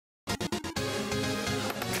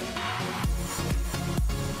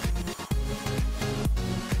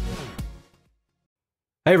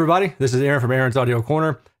Hey everybody, this is Aaron from Aaron's Audio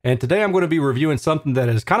Corner, and today I'm going to be reviewing something that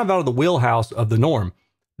is kind of out of the wheelhouse of the norm.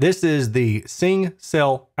 This is the SYNG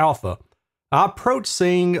Cell Alpha. I approached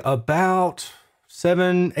SYNG about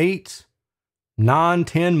 7, 8, 9,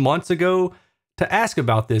 10 months ago to ask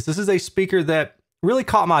about this. This is a speaker that really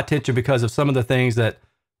caught my attention because of some of the things that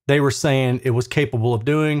they were saying it was capable of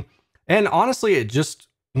doing. And honestly, it just,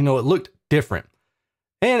 it looked different.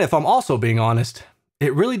 And if I'm also being honest,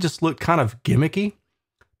 it really just looked kind of gimmicky.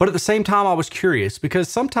 But at the same time, I was curious because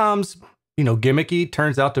sometimes, gimmicky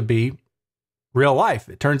turns out to be real life.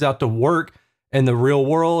 It turns out to work in the real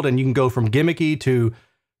world, and you can go from gimmicky to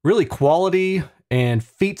really quality and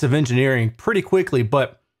feats of engineering pretty quickly.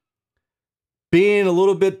 But being a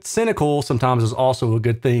little bit cynical sometimes is also a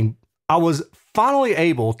good thing. I was finally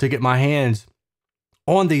able to get my hands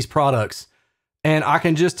on these products, and I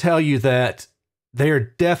can just tell you that they are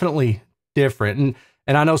definitely different.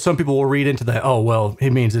 And I know some people will read into that, oh, well, it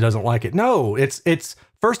means it doesn't like it. No, it's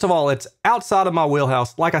first of all, it's outside of my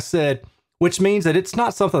wheelhouse, like I said, which means that it's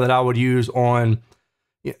not something that I would use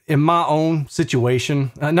in my own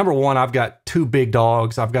situation. Number one, I've got 2 big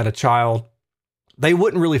dogs. I've got a child. They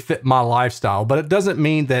wouldn't really fit my lifestyle, but it doesn't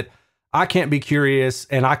mean that I can't be curious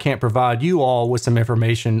and I can't provide you all with some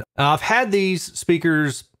information. I've had these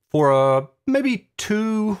speakers for maybe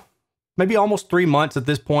almost 3 months at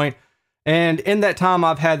this point. And in that time,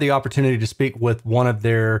 I've had the opportunity to speak with one of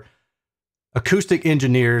their acoustic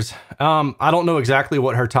engineers. I don't know exactly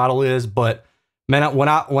what her title is, but man, when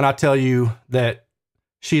I tell you that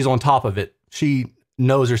she's on top of it, she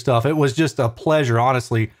knows her stuff. It was just a pleasure,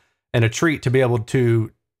 honestly, and a treat to be able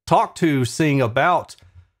to talk to SYNG about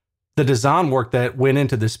the design work that went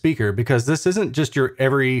into the speaker, because this isn't just your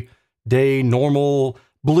everyday normal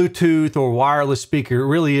Bluetooth or wireless speaker. It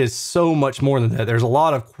really is so much more than that. There's a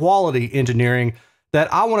lot of quality engineering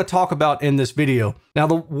that I want to talk about in this video. Now,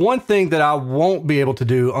 the one thing that I won't be able to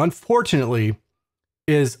do, unfortunately,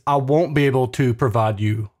 is I won't be able to provide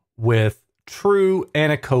you with true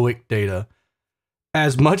anechoic data.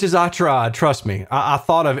 As much as I tried, trust me, I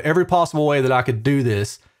thought of every possible way that I could do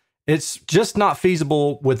this. It's just not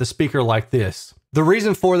feasible with a speaker like this. The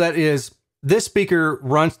reason for that is this speaker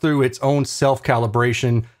runs through its own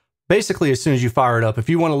self-calibration basically as soon as you fire it up. If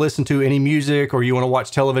you want to listen to any music or you want to watch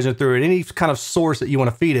television through it, any kind of source that you want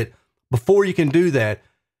to feed it, before you can do that,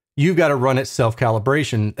 you've got to run its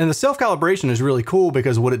self-calibration. And the self-calibration is really cool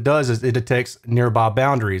because what it does is it detects nearby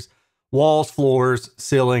boundaries, walls, floors,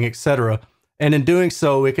 ceiling, etc. And in doing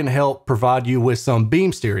so, it can help provide you with some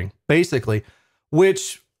beam steering, basically,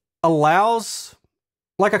 which allows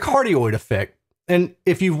like a cardioid effect. And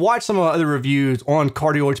if you've watched some of the other reviews on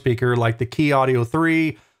cardioid speaker, like the Key Audio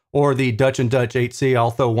 3 or the Dutch and Dutch 8C,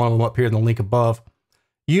 I'll throw one of them up here in the link above,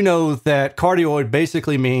 you know that cardioid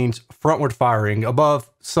basically means frontward firing above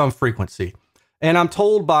some frequency. And I'm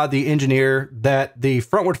told by the engineer that the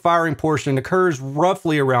frontward firing portion occurs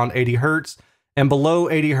roughly around 80 Hertz, and below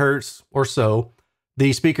 80 Hertz or so,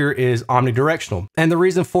 the speaker is omnidirectional. And the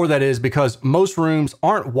reason for that is because most rooms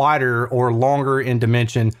aren't wider or longer in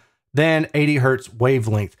dimension than 80 Hertz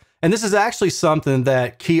wavelength. And this is actually something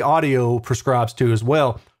that Key Audio prescribes to as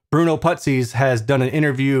well. Bruno Putzis has done an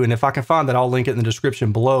interview, and if I can find that, I'll link it in the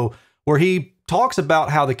description below, where he talks about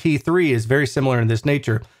how the Key 3 is very similar in this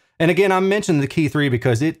nature. And again, I mentioned the Key 3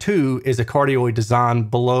 because it too is a cardioid design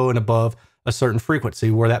below and above a certain frequency,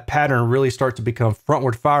 where that pattern really starts to become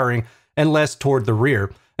frontward firing and less toward the rear.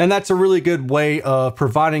 And that's a really good way of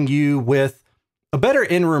providing you with a better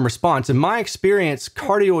in-room response. In my experience,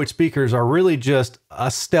 cardioid speakers are really just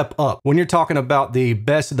a step up. When you're talking about the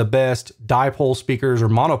best of the best dipole speakers or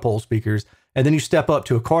monopole speakers, and then you step up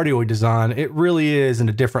to a cardioid design, it really is in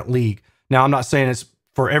a different league. Now, I'm not saying it's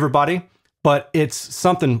for everybody, but it's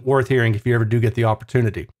something worth hearing if you ever do get the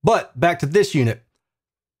opportunity. But back to this unit.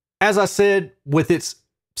 As I said, with its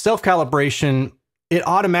self-calibration, it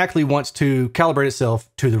automatically wants to calibrate itself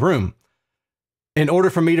to the room. In order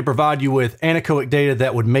for me to provide you with anechoic data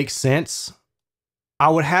that would make sense, I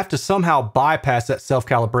would have to somehow bypass that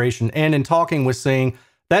self-calibration. And in talking with SYNG,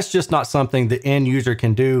 that's just not something the end user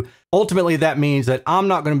can do. Ultimately, that means that I'm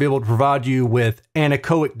not going to be able to provide you with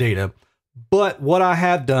anechoic data. But what I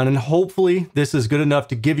have done, and hopefully this is good enough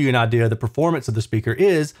to give you an idea of the performance of the speaker,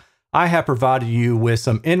 is I have provided you with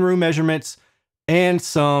some in-room measurements and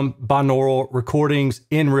some binaural recordings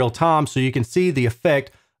in real time so you can see the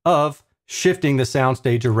effect of shifting the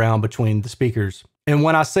soundstage around between the speakers. And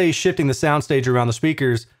when I say shifting the soundstage around the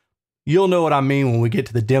speakers, you'll know what I mean when we get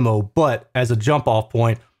to the demo. But as a jump off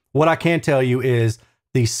point, what I can tell you is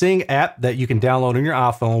the SYNG app that you can download on your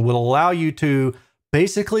iPhone will allow you to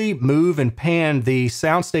basically move and pan the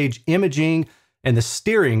soundstage imaging and the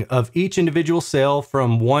steering of each individual cell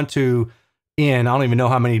from 1 to N. I don't even know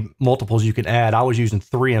how many multiples you can add. I was using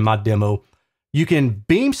 3 in my demo. You can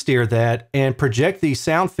beam steer that and project the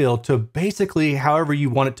sound field to basically however you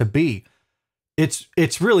want it to be.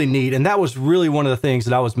 It's really neat, and that was really one of the things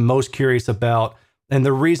that I was most curious about, and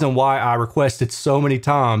the reason why I requested so many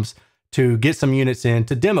times to get some units in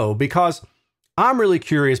to demo, because I'm really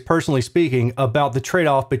curious, personally speaking, about the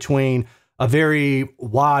trade-off between a very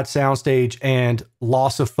wide soundstage and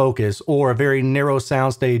loss of focus, or a very narrow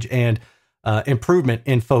soundstage and improvement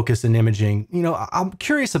in focus and imaging. You know, I'm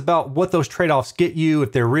curious about what those trade-offs get you,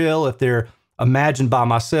 if they're real, if they're imagined by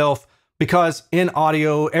myself, because in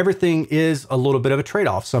audio, everything is a little bit of a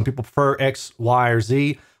trade-off. Some people prefer X, Y, or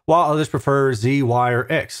Z, while others prefer Z, Y, or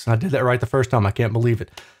X. I did that right the first time. I can't believe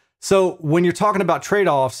it. So when you're talking about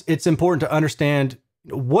trade-offs, it's important to understand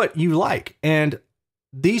what you like. And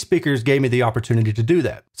these speakers gave me the opportunity to do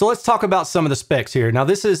that. So let's talk about some of the specs here. Now,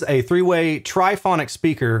 this is a 3-way triphonic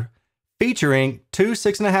speaker featuring 2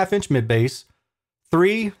 6.5-inch mid bass,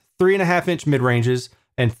 3 3.5-inch mid ranges,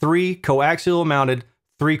 and 3 coaxial mounted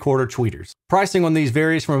 3/4 tweeters. Pricing on these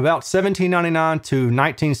varies from about $17.99 to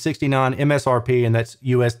 $19.69 MSRP, and that's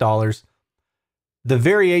US dollars. The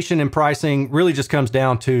variation in pricing really just comes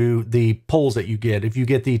down to the poles that you get. If you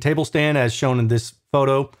get the table stand as shown in this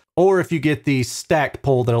photo, or if you get the stacked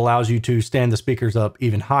pole that allows you to stand the speakers up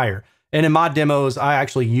even higher. And in my demos, I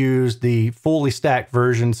actually used the fully stacked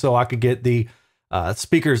version so I could get the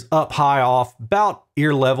speakers up high off about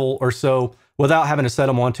ear level or so without having to set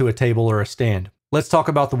them onto a table or a stand. Let's talk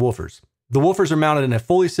about the woofers. The woofers are mounted in a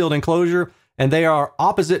fully sealed enclosure, and they are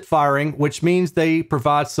opposite firing, which means they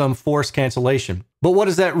provide some force cancellation. But what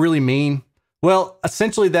does that really mean? Well,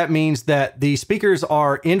 essentially that means that the speakers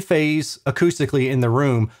are in phase acoustically in the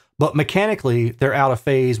room, but mechanically they're out of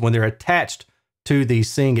phase when they're attached to the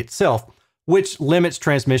SYNG itself, which limits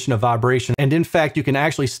transmission of vibration. And in fact, you can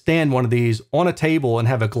actually stand one of these on a table and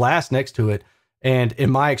have a glass next to it. And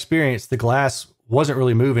in my experience, the glass wasn't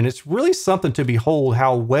really moving. It's really something to behold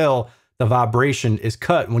how well the vibration is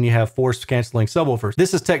cut when you have force canceling subwoofers.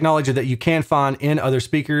 This is technology that you can find in other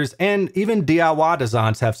speakers, and even DIY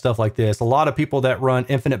designs have stuff like this. A lot of people that run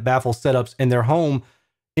infinite baffle setups in their home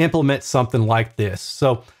implement something like this.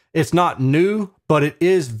 So it's not new, but it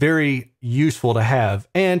is very useful to have.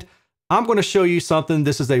 And I'm going to show you something.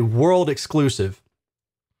 This is a world exclusive.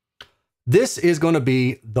 This is going to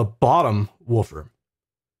be the bottom woofer.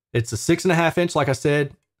 It's a 6.5-inch, like I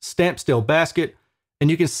said, stamped steel basket.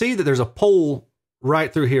 And you can see that there's a pole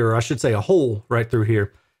right through here, or I should say a hole right through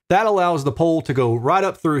here. That allows the pole to go right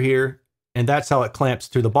up through here, and that's how it clamps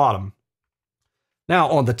to the bottom. Now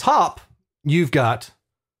on the top, you've got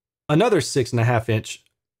another 6.5-inch.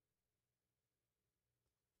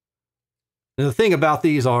 And the thing about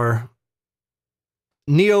these are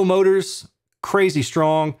Neo motors, crazy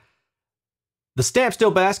strong. The stamped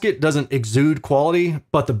steel basket doesn't exude quality,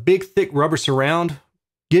 but the big thick rubber surround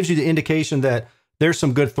gives you the indication that there's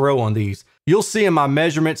some good throw on these. You'll see in my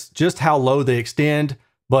measurements just how low they extend,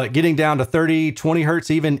 but getting down to 30, 20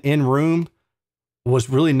 hertz even in room was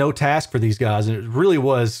really no task for these guys, and it really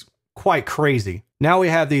was quite crazy. Now we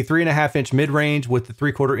have the 3.5-inch mid-range with the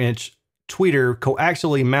 3/4-inch tweeter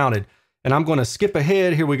coaxially mounted, and I'm going to skip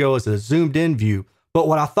ahead. Here we go as a zoomed in view. But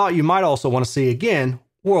what I thought you might also want to see, again,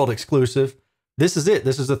 world exclusive, this is it.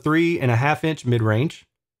 This is a 3.5-inch mid-range.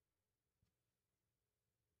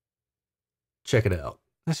 Check it out.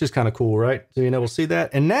 That's just kind of cool, right? So you're able to see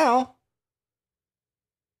that. And now,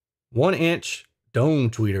 1-inch dome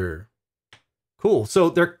tweeter. Cool. So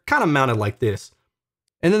they're kind of mounted like this.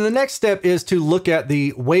 And then the next step is to look at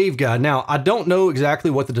the waveguide. Now, I don't know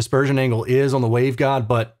exactly what the dispersion angle is on the waveguide,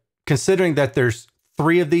 but considering that there's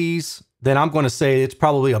 3 of these, then I'm going to say it's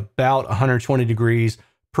probably about 120 degrees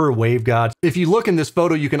per waveguide. If you look in this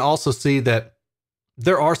photo, you can also see that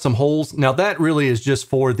there are some holes. Now that really is just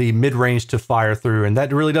for the mid-range to fire through, and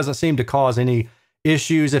that really doesn't seem to cause any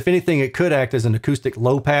issues. If anything, it could act as an acoustic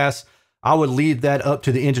low pass. I would leave that up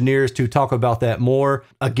to the engineers to talk about that more.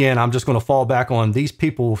 Again, I'm just going to fall back on these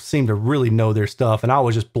people seem to really know their stuff, and I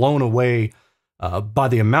was just blown away by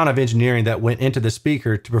the amount of engineering that went into the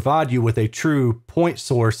speaker to provide you with a true point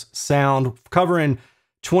source sound covering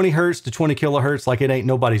 20 hertz to 20 kilohertz like it ain't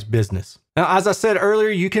nobody's business. Now, as I said earlier,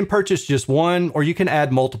 you can purchase just one or you can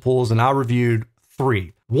add multiples, and I reviewed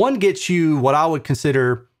 3. One gets you what I would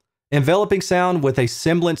consider enveloping sound with a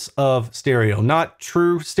semblance of stereo. Not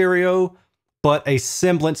true stereo, but a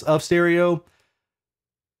semblance of stereo.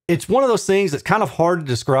 It's one of those things that's kind of hard to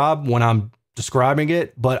describe when I'm describing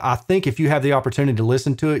it, but I think if you have the opportunity to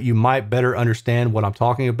listen to it, you might better understand what I'm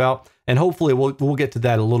talking about. And hopefully we'll get to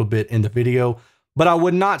that a little bit in the video. But I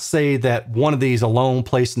would not say that one of these alone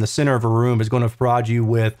placed in the center of a room is going to provide you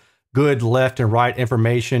with good left and right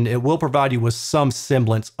information. It will provide you with some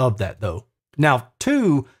semblance of that though. Now,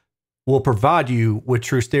 two will provide you with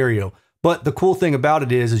true stereo. But the cool thing about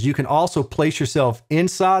it is you can also place yourself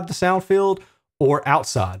inside the sound field or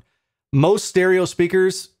outside. Most stereo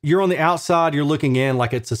speakers, you're on the outside, you're looking in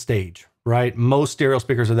like it's a stage, right? Most stereo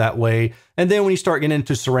speakers are that way. And then when you start getting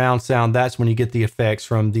into surround sound, that's when you get the effects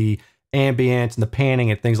from the ambience and the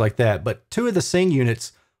panning and things like that. But two of the SYNG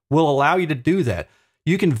units will allow you to do that.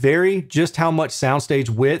 You can vary just how much soundstage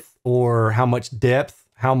width or how much depth,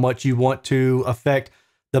 how much you want to affect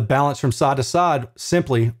the balance from side to side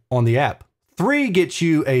simply on the app. 3 gets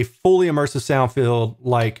you a fully immersive sound field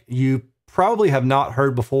like you probably have not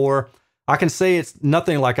heard before. I can say it's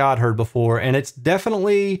nothing like I'd heard before, and it's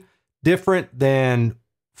definitely different than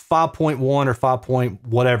 5.1 or 5 point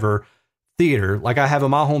whatever theater. Like I have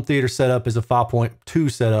in my home theater setup is a 5.2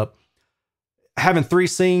 setup. Having 3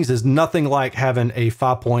 sings is nothing like having a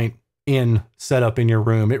 5 in setup in your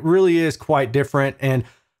room. It really is quite different. And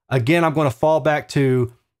again, I'm going to fall back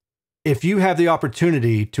to, if you have the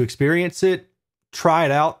opportunity to experience it, try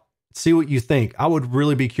it out, see what you think. I would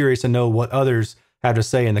really be curious to know what others have to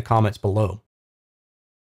say in the comments below.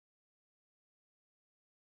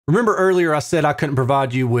 Remember earlier I said I couldn't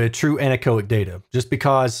provide you with true anechoic data just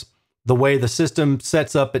because the way the system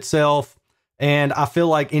sets up itself, and I feel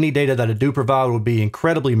like any data that I do provide would be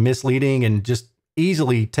incredibly misleading and just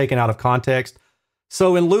easily taken out of context.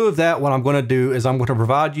 So in lieu of that, what I'm going to do is I'm going to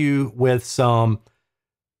provide you with some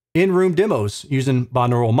in-room demos using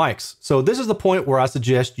binaural mics. So this is the point where I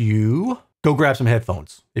suggest you go grab some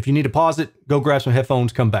headphones. If you need to pause it, go grab some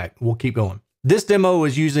headphones, come back. We'll keep going. This demo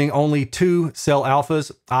is using only 2 cell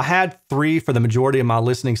alphas. I had 3 for the majority of my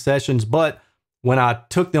listening sessions, but when I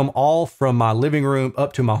took them all from my living room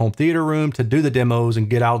up to my home theater room to do the demos and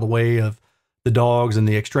get out of the way of the dogs and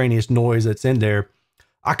the extraneous noise that's in there,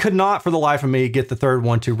 I could not for the life of me get the third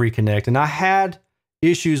one to reconnect. And I had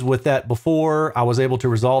issues with that before. I was able to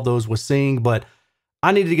resolve those with SYNG, but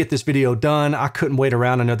I needed to get this video done. I couldn't wait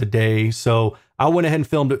around another day. So I went ahead and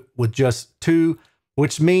filmed it with just 2,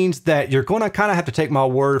 which means that you're going to kind of have to take my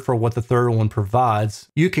word for what the third one provides.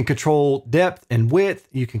 You can control depth and width.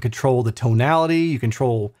 You can control the tonality. You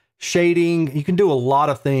control shading. You can do a lot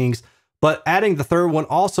of things, but adding the third one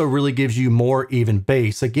also really gives you more even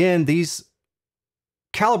bass. Again, these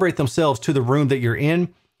calibrate themselves to the room that you're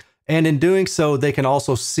in. And in doing so, they can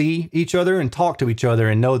also see each other and talk to each other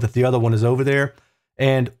and know that the other one is over there.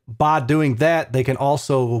 And by doing that, they can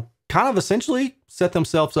also kind of essentially set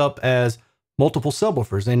themselves up as multiple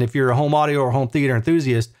subwoofers. And if you're a home audio or home theater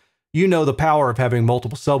enthusiast, you know the power of having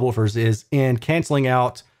multiple subwoofers is in canceling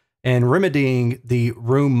out and remedying the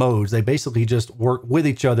room modes. They basically just work with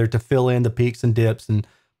each other to fill in the peaks and dips, and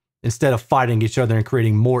instead of fighting each other and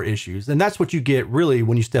creating more issues. And that's what you get really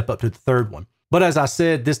when you step up to the third one. But as I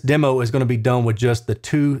said, this demo is going to be done with just the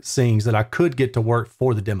 2 sings that I could get to work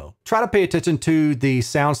for the demo. Try to pay attention to the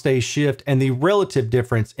soundstage shift and the relative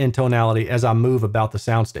difference in tonality as I move about the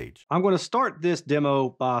soundstage. I'm going to start this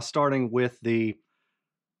demo by starting with the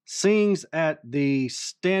sings at the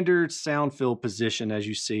standard sound field position as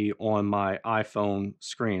you see on my iPhone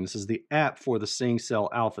screen. This is the app for the SYNG Cell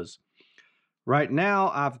Alphas. Right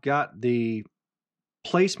now, I've got the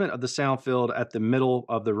placement of the sound field at the middle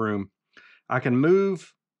of the room. I can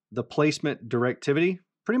move the placement directivity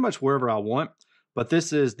pretty much wherever I want, but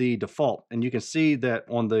this is the default. And you can see that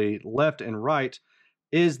on the left and right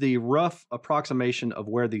is the rough approximation of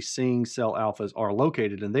where the SYNG Cell Alphas are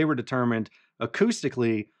located. And they were determined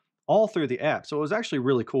acoustically all through the app. So it was actually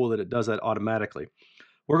really cool that it does that automatically.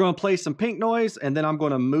 We're going to play some pink noise, and then I'm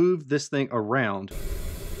going to move this thing around.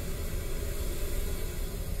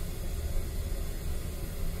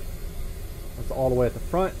 That's all the way at the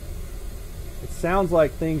front. It sounds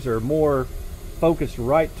like things are more focused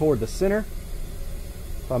right toward the center.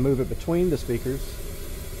 If I move it between the speakers,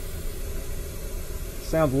 it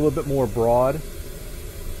sounds a little bit more broad.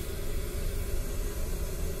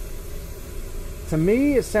 To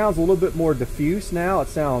me, it sounds a little bit more diffuse now. It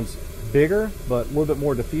sounds bigger, but a little bit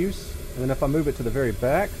more diffuse. And then if I move it to the very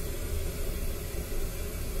back,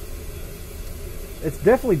 it's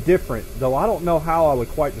definitely different, though I don't know how I would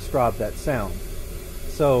quite describe that sound.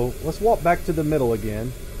 So let's walk back to the middle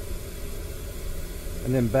again,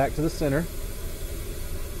 and then back to the center.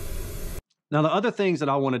 Now the other things that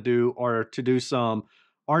I want to do are to do some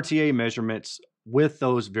RTA measurements with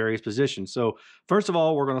those various positions. So first of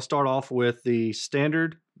all, we're going to start off with the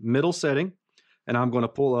standard middle setting, and I'm going to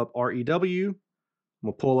pull up REW.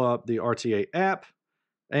 We'll pull up the RTA app,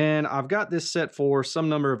 And I've got this set for some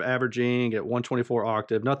number of averaging at 124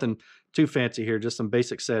 octave, nothing too fancy here, just some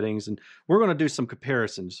basic settings. And we're going to do some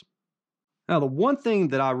comparisons. Now, the one thing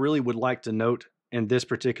that I really would like to note in this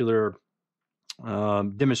particular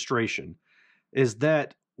demonstration is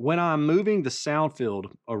that when I'm moving the sound field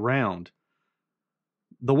around,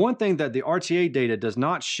 the one thing that the RTA data does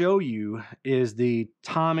not show you is the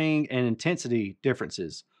timing and intensity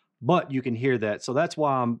differences, but you can hear that. So that's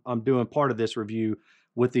why I'm doing part of this review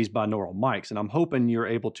with these binaural mics, and I'm hoping you're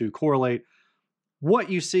able to correlate what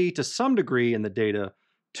you see to some degree in the data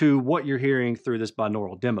to what you're hearing through this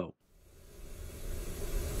binaural demo.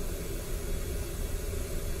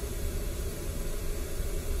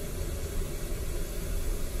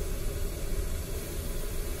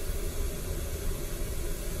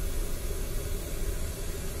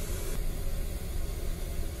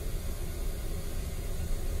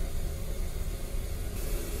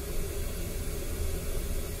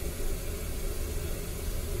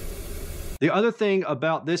 The other thing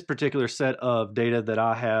about this particular set of data that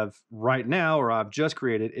I have right now, or I've just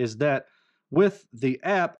created, is that with the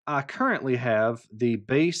app, I currently have the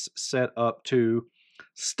bass set up to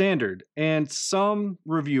standard. And some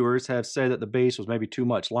reviewers have said that the bass was maybe too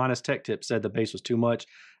much. Linus Tech Tip said the bass was too much.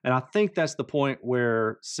 And I think that's the point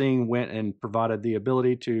where Sing went and provided the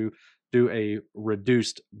ability to do a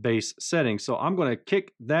reduced bass setting. So I'm going to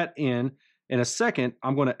kick that in. In a second,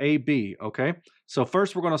 I'm going to A/B, okay? So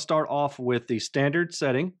first we're going to start off with the standard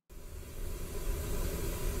setting.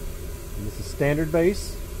 And this is standard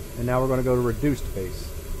bass, and now we're going to go to reduced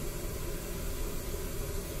bass.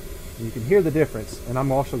 And you can hear the difference, and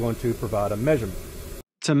I'm also going to provide a measurement.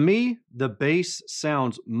 To me, the bass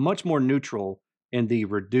sounds much more neutral in the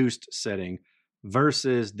reduced setting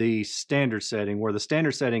versus the standard setting, where the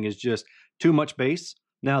standard setting is just too much bass.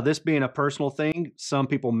 Now, this being a personal thing, some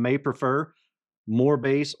people may prefer more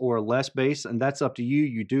bass or less bass, and that's up to you.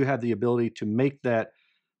 You do have the ability to make that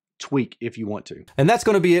tweak if you want to. And that's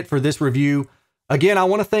going to be it for this review. Again, I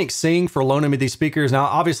want to thank Sing for loaning me these speakers. Now,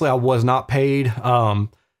 obviously, I was not paid.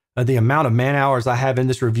 The amount of man hours I have in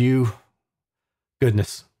this review,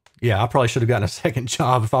 goodness. Yeah, I probably should have gotten a second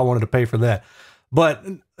job if I wanted to pay for that. But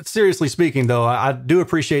seriously speaking, though, I do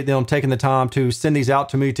appreciate them taking the time to send these out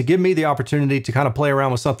to me, to give me the opportunity to kind of play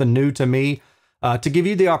around with something new to me, to give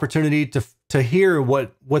you the opportunity to hear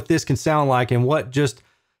what this can sound like and what just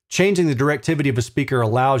changing the directivity of a speaker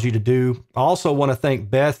allows you to do. I also want to thank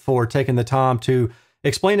Beth for taking the time to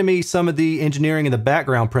explain to me some of the engineering and the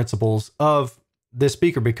background principles of this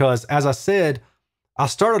speaker, because as I said, I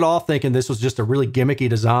started off thinking this was just a really gimmicky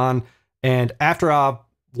design. And after I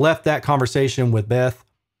left that conversation with Beth,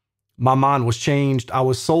 my mind was changed. I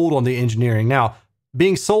was sold on the engineering. Now,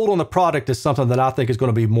 being sold on the product is something that I think is going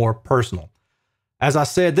to be more personal. As I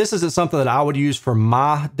said, this isn't something that I would use for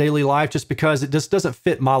my daily life just because it just doesn't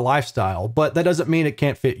fit my lifestyle, but that doesn't mean it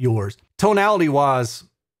can't fit yours. Tonality wise,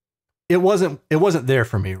 it wasn't there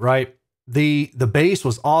for me, right? The bass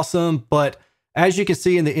was awesome, but as you can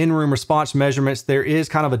see in the in-room response measurements, there is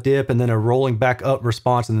kind of a dip and then a rolling back up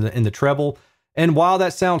response in the treble. And while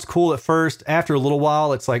that sounds cool at first, after a little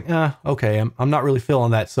while, it's like, okay, I'm not really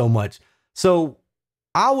feeling that so much. So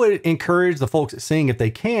I would encourage the folks at Sing, if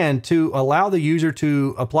they can, to allow the user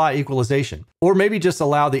to apply equalization, or maybe just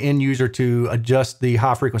allow the end user to adjust the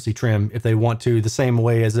high frequency trim if they want to, the same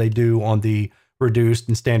way as they do on the reduced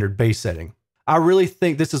and standard bass setting. I really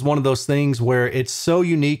think this is one of those things where it's so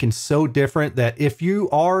unique and so different that if you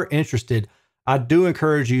are interested, I do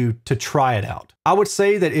encourage you to try it out. I would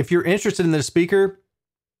say that if you're interested in this speaker,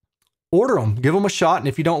 order them, give them a shot. And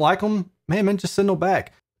if you don't like them, man, just send them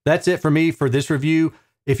back. That's it for me for this review.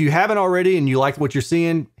 If you haven't already and you like what you're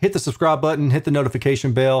seeing, hit the subscribe button, hit the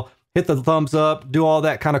notification bell, hit the thumbs up, do all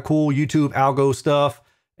that kind of cool YouTube algo stuff.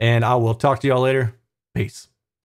 And I will talk to y'all later. Peace.